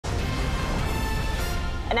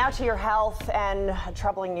And now to your health and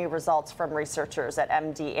troubling new results from researchers at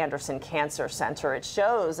MD Anderson Cancer Center. It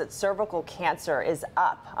shows that cervical cancer is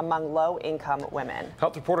up among low-income women.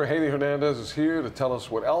 Health reporter Haley Hernandez is here to tell us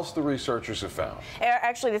what else the researchers have found.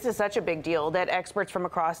 Actually, this is such a big deal that experts from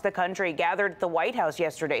across the country gathered at the White House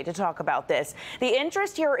yesterday to talk about this. The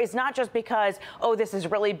interest here is not just because, oh, this is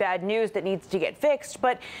really bad news that needs to get fixed,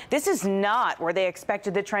 but this is not where they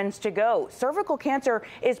expected the trends to go. Cervical cancer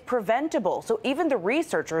is preventable, so even the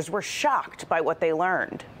researchers were shocked by what they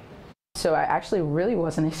learned. So I actually really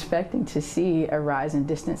wasn't expecting to see a rise in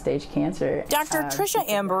distant stage cancer. Dr. Tricia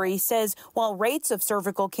Ambery says while rates of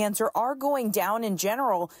cervical cancer are going down in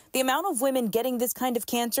general, the amount of women getting this kind of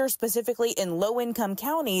cancer, specifically in low-income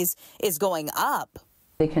counties, is going up.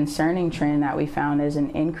 The concerning trend that we found is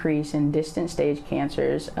an increase in distant stage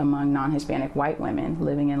cancers among non-Hispanic white women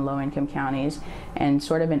living in low-income counties, and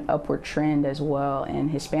sort of an upward trend as well in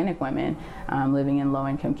Hispanic women living in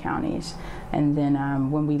low-income counties. And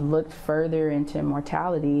then when we looked further into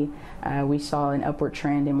mortality, we saw an upward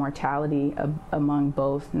trend in mortality among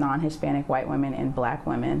both non-Hispanic white women and black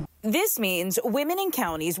women. This means women in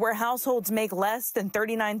counties where households make less than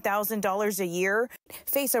 $39,000 a year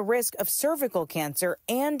face a risk of cervical cancer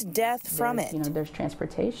and death from it. There's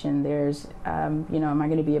transportation. There's, am I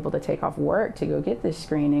going to be able to take off work to go get this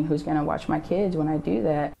screening? Who's going to watch my kids when I do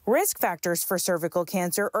that? Risk factors for cervical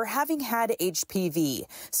cancer are having had HPV,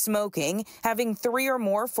 smoking, having 3 or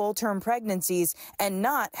more full-term pregnancies, and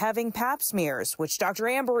not having pap smears, which Dr.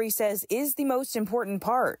 Ambery says is the most important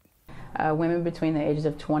part. Women between the ages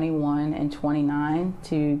of 21 and 29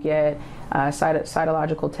 to get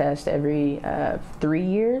cytological test every 3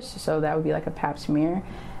 years, so that would be like a pap smear.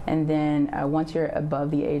 And then once you're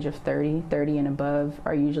above the age of 30 and above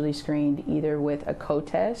are usually screened either with a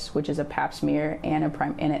co-test, which is a pap smear, and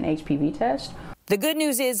an HPV test. The good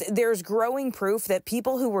news is there's growing proof that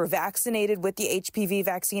people who were vaccinated with the HPV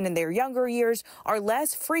vaccine in their younger years are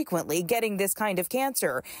less frequently getting this kind of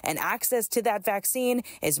cancer, and access to that vaccine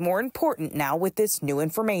is more important now with this new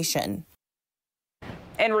information.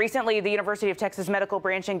 And recently, the University of Texas Medical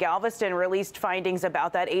Branch in Galveston released findings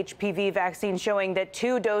about that HPV vaccine showing that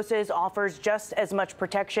 2 doses offers just as much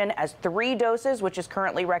protection as 3 doses, which is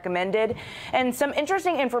currently recommended. And some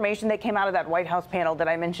interesting information that came out of that White House panel that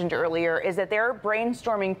I mentioned earlier is that there are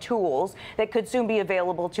brainstorming tools that could soon be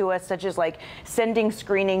available to us, such as like sending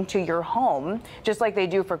screening to your home, just like they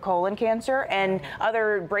do for colon cancer, and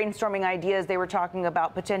other brainstorming ideas. They were talking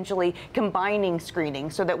about potentially combining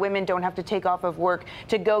screening so that women don't have to take off of work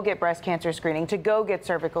to go get breast cancer screening, to go get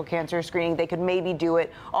cervical cancer screening. They could maybe do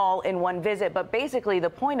it all in one visit. But basically, the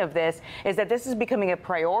point of this is that this is becoming a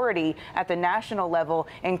priority at the national level,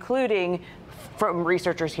 including from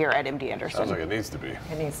researchers here at MD Anderson. Sounds like it needs to be.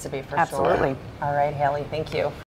 It needs to be for Absolutely. sure. All right, Haley, thank you.